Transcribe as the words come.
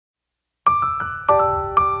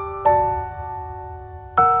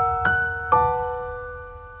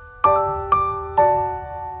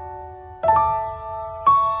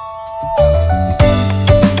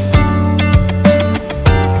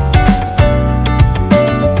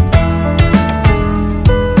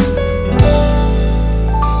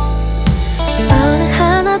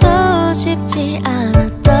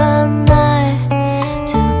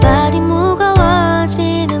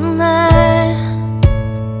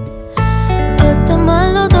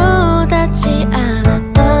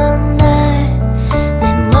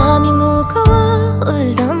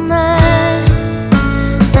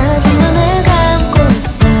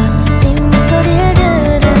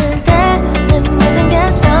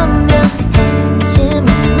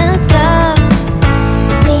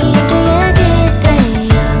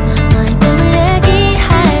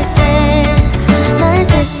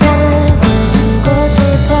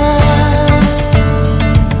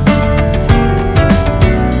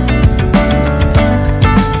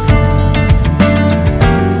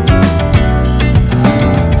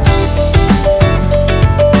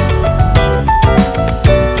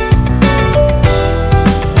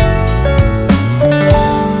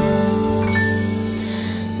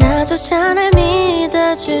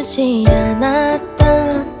보지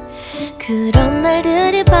않았던 그런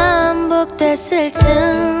날들이 반복됐을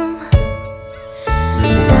쯤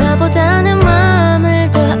나보다 내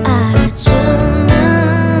맘을 더 알아주는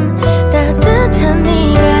따뜻한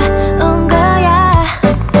네가 온 거야.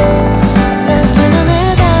 난 두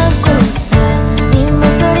눈을 감고서 네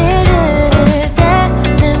목소리를 들을 때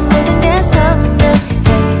내 모든 게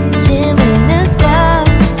선명해짐을 느껴.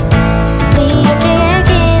 네 어깨에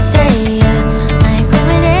기대어 나의 꿈을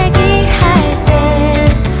얘기할 때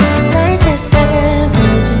나의 세상을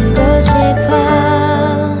보여주고 싶어.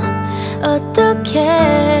 어떻게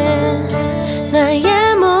나의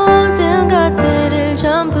모든 것들을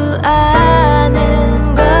전부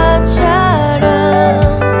아는 것처럼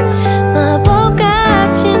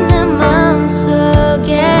마법같이 내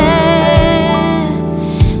마음속에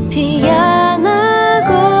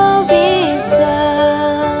피어나고 있어.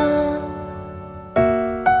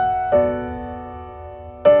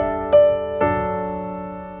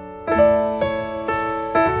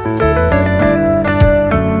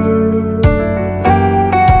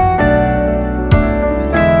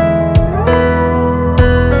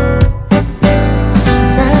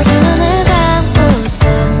 나 두 눈을 감고서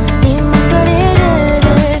네 목소리를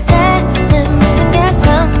들을 때 내 모든 게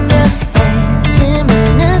선명해짐을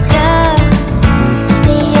느껴. 네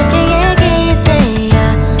어깨에 기대어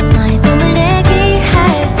너의 꿈을 얘기할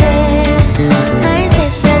때 나의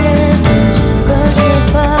세상을 보여주고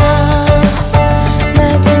싶어. 나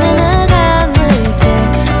두 눈을 감을 때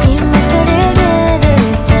네 목소리를 들을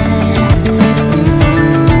때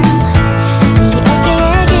네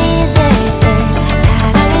어깨에 기댈 때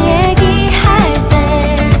사랑을 얘기할 때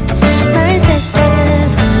나의 세상을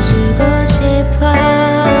보여주고 싶어.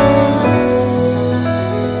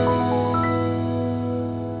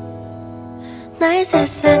 나의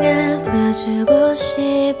세상을 보여주고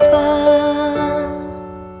싶어.